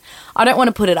down, I don't want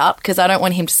to put it up because I don't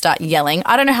want him to start yelling.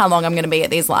 I don't know how long I'm going to be at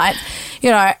these lights, you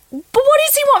know. But what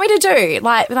does he want me to do?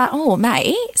 Like, oh,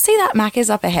 mate, see that Macca's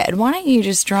up ahead. Why don't you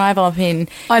just drive off in?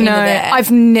 I know. Into there?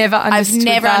 I've never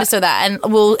understood that, and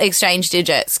we'll exchange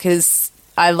digits because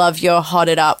I love your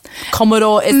hotted up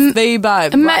Commodore SV,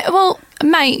 babe.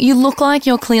 Mate, you look like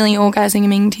you're clearly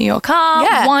orgasming to your car.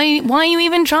 Yeah. Why are you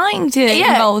even trying to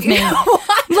involve me?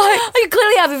 Like, you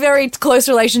clearly have a very close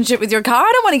relationship with your car.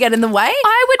 I don't want to get in the way.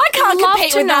 I can't love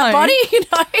compete to with know. that body, you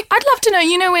know. I'd love to know,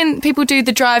 you know, when people do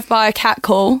the drive-by cat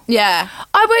call? Yeah.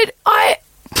 I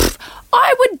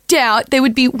would doubt there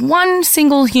would be one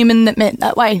single human that meant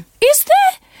that way. Is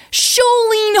there?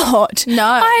 Surely not.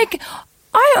 No.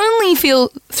 I only feel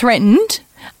threatened.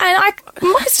 And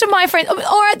most of my friends,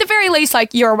 or at the very least,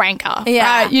 like, you're a wanker.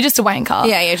 Yeah. Right? You're just a wanker.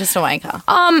 Yeah, you're just a wanker.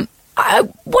 What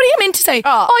are you meant to say?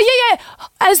 Oh yeah.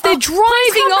 As they're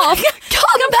driving off,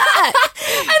 come back.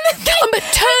 And then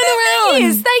turn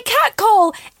around. They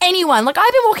catcall anyone. Like,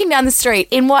 I've been walking down the street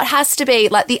in what has to be,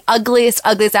 like, the ugliest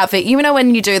outfit. You know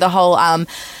when you do the whole,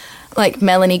 like,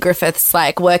 Melanie Griffith's,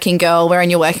 like, working girl wearing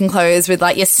your working clothes with,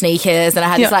 like, your sneakers, and I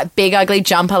had this, like, big ugly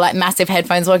jumper, like, massive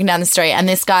headphones walking down the street, and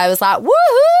this guy was like,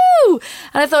 woohoo!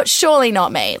 And I thought, surely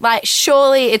not me. Like,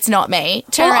 surely it's not me.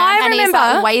 Turn around and he's,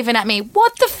 like, waving at me.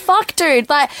 What the fuck, dude?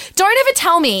 Like, don't ever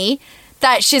tell me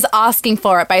that she's asking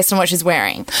for it based on what she's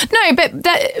wearing. No, but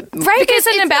rape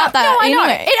isn't about that. No, I know.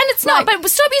 Anyway. And it's not, but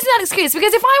stop using that excuse,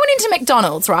 because if I went into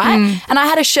McDonald's, right, and I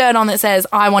had a shirt on that says,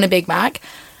 I want a Big Mac,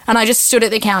 and I just stood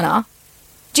at the counter,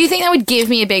 do you think they would give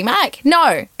me a Big Mac?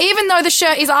 No. Even though the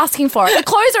shirt is asking for it. The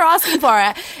clothes are asking for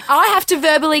it. I have to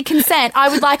verbally consent. I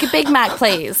would like a Big Mac,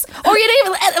 please. Or you'd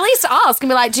even at least ask and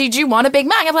be like, did you want a Big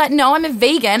Mac? I'm like, no, I'm a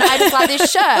vegan. I just like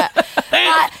this shirt. But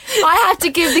I have to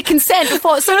give the consent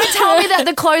before. So don't tell me that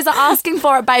the clothes are asking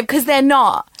for it, babe, because they're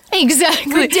not.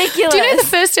 Exactly. Ridiculous. Do you know the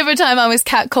first ever time I was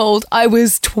catcalled? I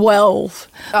was 12.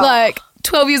 Like,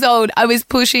 12 years old, I was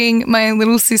pushing my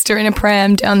little sister in a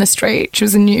pram down the street. She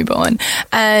was a newborn.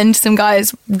 And some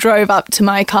guys drove up to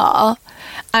my car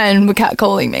and were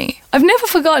catcalling me. I've never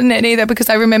forgotten it either because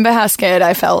I remember how scared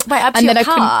I felt. Wait, up to and your then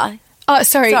car? Oh,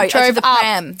 sorry, drove to the up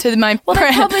pram. to my Well,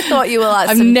 pram. they probably thought you were like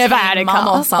I've some never teen had a mum car,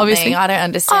 or something. obviously. I don't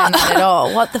understand that at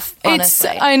all. What the honestly.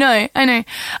 I know.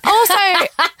 Also,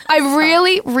 I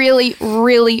really, really,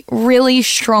 really, really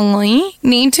strongly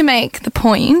need to make the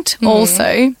point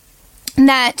also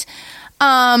that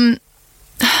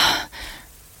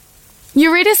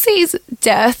Eurydice's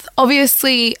death,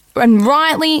 obviously and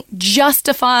rightly,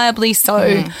 justifiably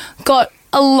so, got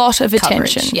a lot of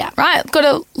attention. Coverage, yeah. Right? Got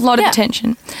a lot of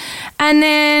attention. And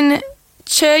then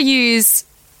Cheryu's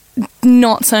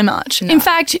not so much. No. In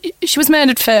fact, she was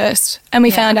murdered first and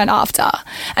we found out after.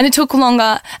 And it took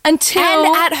longer until...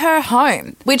 And at her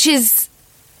home, which is...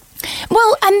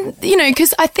 Well, and, you know,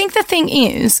 because I think the thing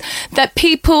is that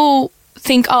people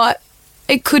think, oh,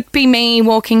 it could be me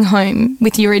walking home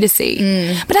with Eurydice.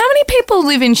 But how many people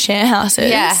live in share houses?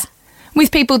 Yeah.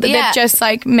 With people that they've just,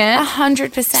 like, met?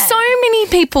 100%. So many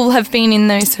people have been in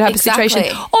those type of situations.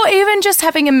 Or even just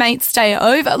having a mate stay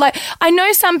over. Like, I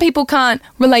know some people can't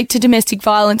relate to domestic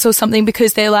violence or something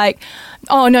because they're like,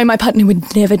 oh, no, my partner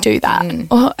would never do that.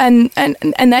 And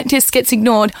that just gets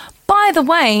ignored. By the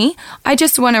way, I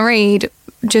just want to read,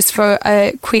 just for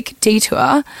a quick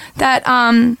detour,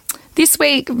 that this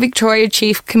week Victoria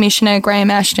Chief Commissioner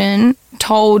Graham Ashton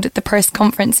told the press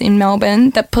conference in Melbourne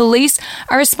that police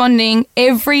are responding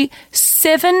every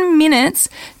 7 minutes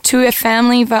to a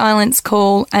family violence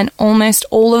call, and almost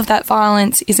all of that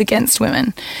violence is against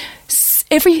women.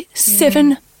 Every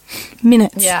 7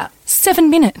 minutes. Yeah. 7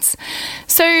 minutes.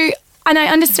 So and I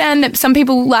understand that some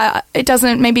people, it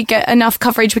doesn't maybe get enough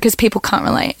coverage because people can't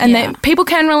relate. And that people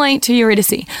can relate to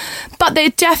Eurydice. But there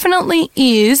definitely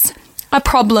is a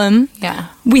problem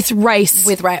with race.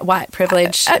 With white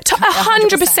privilege.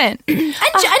 100%.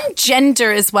 And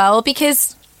gender as well,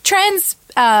 because trans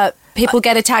people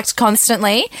get attacked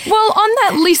constantly. Well, on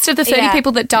that list of the 30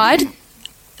 people that died,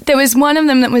 there was one of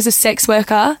them that was a sex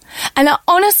worker. And I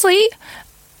honestly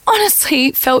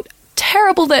felt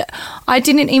terrible that I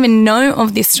didn't even know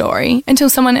of this story until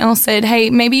someone else said, hey,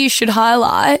 maybe you should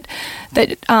highlight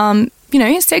that,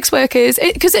 sex workers,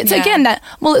 because it's, again, that,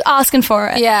 well, asking for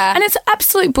it. Yeah. And it's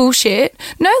absolute bullshit.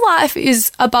 No life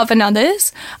is above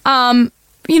another's.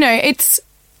 It's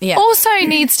also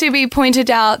needs to be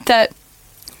pointed out that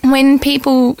when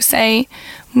people say,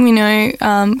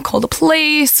 call the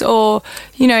police or,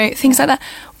 things like that,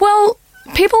 well,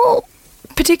 people,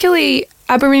 particularly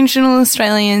Aboriginal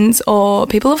Australians or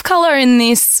people of colour in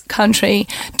this country,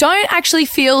 don't actually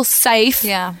feel safe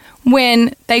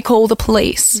when they call the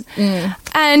police.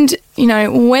 And,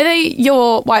 whether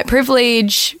your white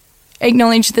privilege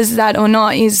acknowledges that or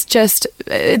not is just,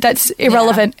 that's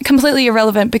irrelevant, completely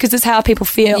irrelevant, because it's how people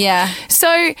feel. Yeah.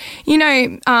 So,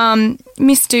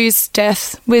 Miss Du's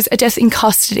death was a death in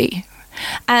custody,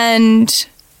 and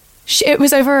it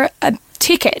was over a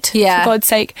ticket, for God's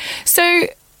sake. So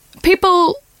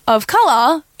people of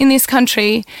colour in this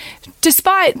country,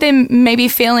 despite them maybe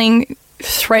feeling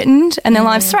threatened and their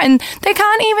lives threatened, they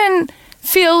can't even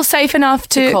feel safe enough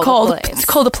to call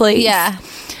the police. Yeah.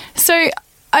 So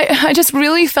I just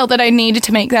really felt that I needed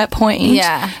to make that point.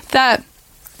 Yeah. That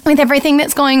with everything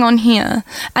that's going on here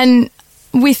and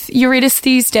with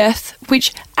Eurydice's death,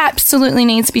 which absolutely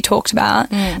needs to be talked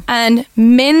about, and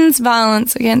men's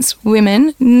violence against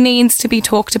women needs to be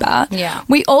talked about. Yeah.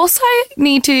 We also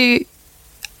need to,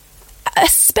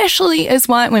 especially as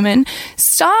white women,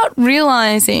 start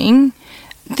realising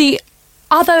the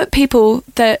other people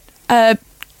that, the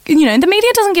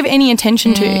media doesn't give any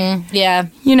attention to. Yeah.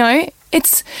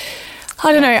 It's,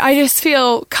 I don't know, I just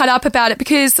feel cut up about it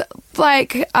because,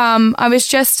 I was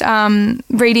just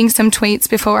reading some tweets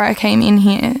before I came in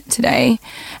here today,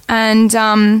 and,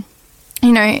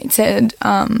 it said,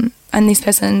 and this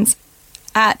person's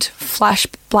at Flash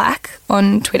Black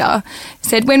on Twitter,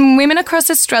 said, when women across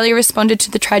Australia responded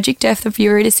to the tragic death of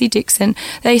Eurydice Dixon,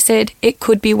 they said, it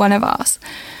could be one of us.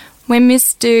 When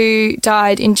Miss Du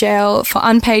died in jail for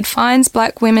unpaid fines,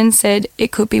 black women said,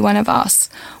 it could be one of us.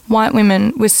 White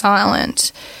women were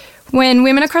silent. When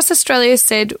women across Australia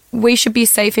said we should be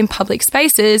safe in public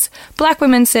spaces, black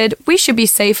women said we should be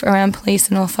safe around police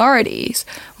and authorities.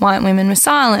 White women were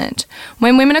silent.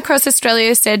 When women across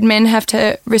Australia said men have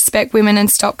to respect women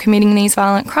and stop committing these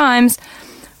violent crimes,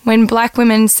 when black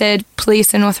women said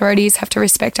police and authorities have to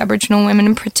respect Aboriginal women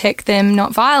and protect them,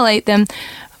 not violate them,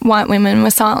 white women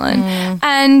were silent.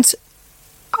 And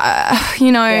I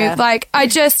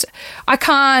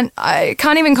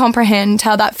can't even comprehend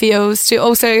how that feels to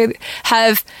also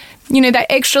have, that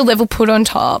extra level put on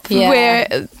top where,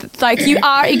 you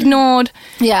are ignored.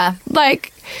 Yeah.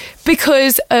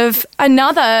 Because of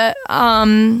another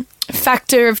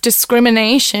factor of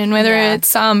discrimination, whether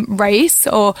it's race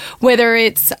or whether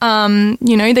it's,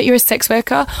 that you're a sex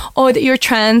worker or that you're a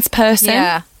trans person.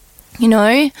 Yeah.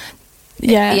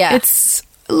 It's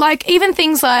even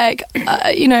things like,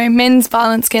 men's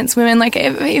violence against women,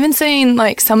 even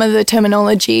seeing some of the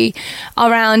terminology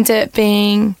around it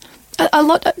being a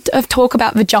lot of talk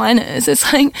about vaginas. It's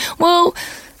well,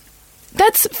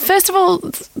 that's, first of all,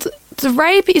 the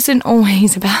rape isn't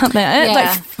always about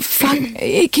that.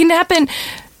 It can happen.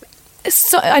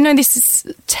 So I know this is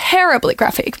terribly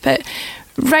graphic, but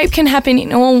rape can happen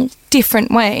in all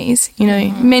different ways.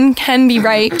 Men can be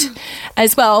raped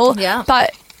as well. Yeah.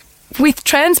 But with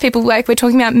trans people, we're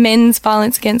talking about men's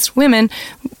violence against women,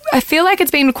 I feel like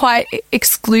it's been quite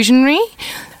exclusionary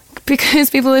because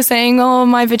people are saying, oh,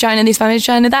 my vagina this, my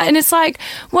vagina that. And it's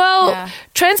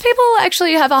trans people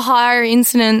actually have a higher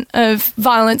incident of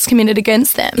violence committed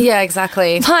against them. Yeah,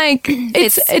 exactly.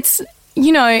 It's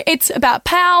about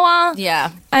power.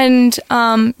 Yeah. And,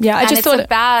 I just thought... it's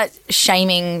about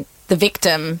shaming the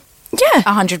victim. Yeah.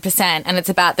 100%. And it's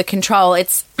about the control.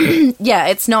 It's,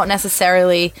 it's not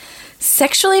necessarily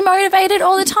sexually motivated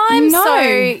all the time. No. So,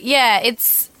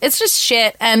 it's just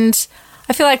shit. And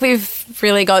I feel like we've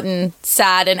really gotten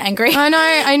sad and angry. I know.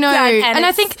 And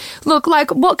I think, look,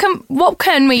 what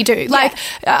can we do?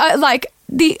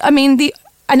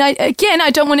 And I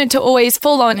don't want it to always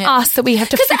fall on us that we have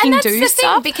to freaking do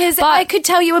stuff. Because I could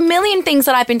tell you a million things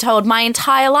that I've been told my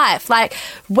entire life.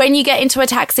 When you get into a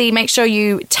taxi, make sure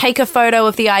you take a photo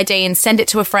of the ID and send it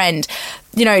to a friend.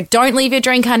 don't leave your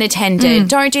drink unattended.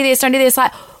 Don't do this, don't do this.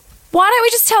 Like, why don't we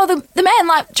just tell the men,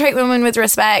 like, treat women with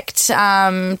respect,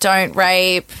 don't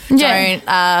rape, don't. And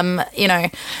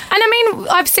I mean,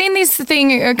 I've seen this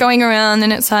thing going around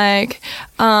and it's like,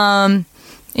 about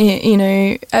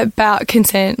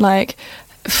consent, like,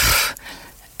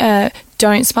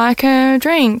 don't spike her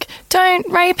drink, don't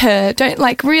rape her, don't,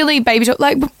 like, really baby talk.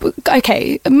 Like,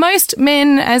 okay, most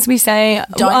men, as we say, are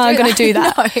going to do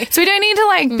that. No. So we don't need to,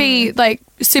 like, be, like,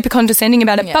 super condescending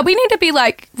about it, but we need to be,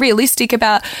 like, realistic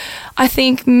about, I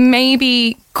think,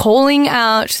 maybe calling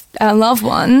out our loved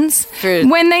ones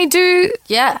when they do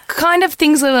kind of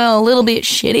things that are a little bit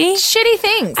shitty. Shitty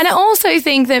things. And I also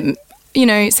think that,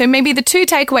 so maybe the 2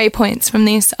 takeaway points from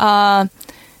this are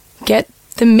get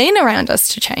the men around us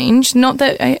to change. Not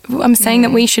that I'm saying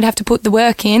that we should have to put the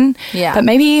work in, but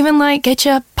maybe even, like, get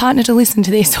your partner to listen to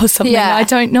this or something. I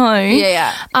don't know.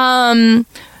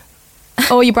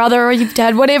 Or your brother or your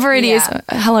dad, whatever it is.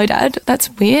 Hello, Dad.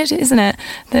 That's weird, isn't it?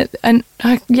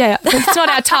 It's not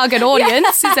our target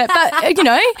audience, is it? But,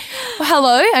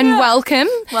 hello and welcome.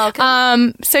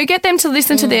 Welcome. So get them to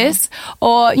listen to this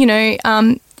or,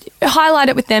 highlight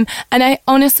it with them. And I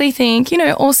honestly think,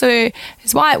 also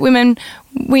as white women,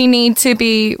 we need to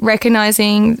be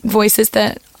recognising voices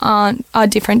that are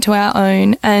different to our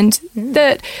own, and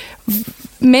that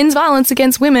men's violence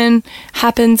against women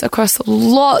happens across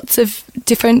lots of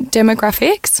different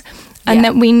demographics, and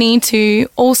that we need to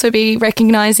also be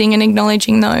recognising and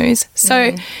acknowledging those.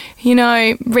 So,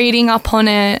 reading up on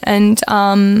it and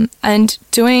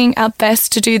doing our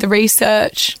best to do the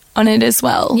research on it as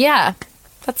well. Yeah.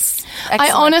 That's I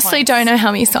honestly don't know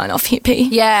how we sign off, Hippie.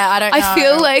 Yeah, I don't know. I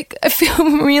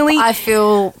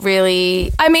feel really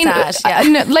sad,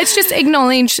 no, let's just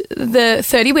acknowledge the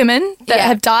 30 women that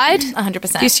have died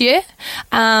 100% this year.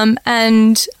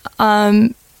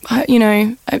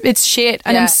 It's shit,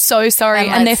 and I'm so sorry,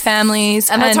 and their families.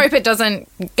 And let's hope it doesn't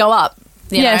go up.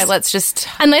 Let's just...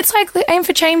 And let's, like, aim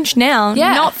for change now,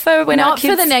 not for when our kids...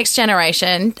 Not for the next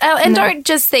generation. And don't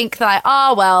just think that,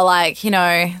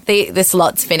 this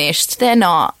lot's finished. They're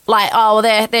not.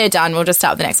 Like, they're done. We'll just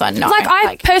start with the next one. No. Like,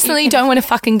 I personally don't want to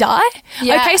fucking die.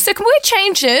 Yeah. Okay, so can we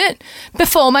change it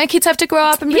before my kids have to grow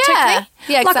up and protect me?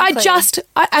 Yeah, exactly. Like,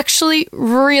 I actually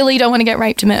really don't want to get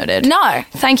raped and murdered. No.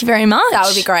 Thank you very much. That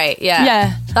would be great, yeah.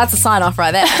 Yeah. That's a sign-off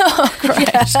right there. Oh, great.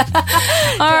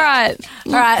 All right.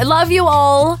 All right. Love you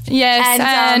all. Yes,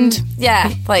 and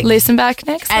listen back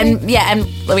next week. And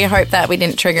we hope that we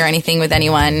didn't trigger anything with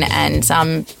anyone, and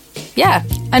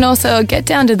and also get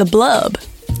down to the blub.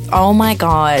 Oh my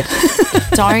God.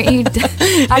 Don't you...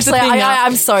 Actually,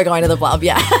 I'm so going to the blub,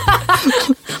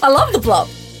 I love the blub.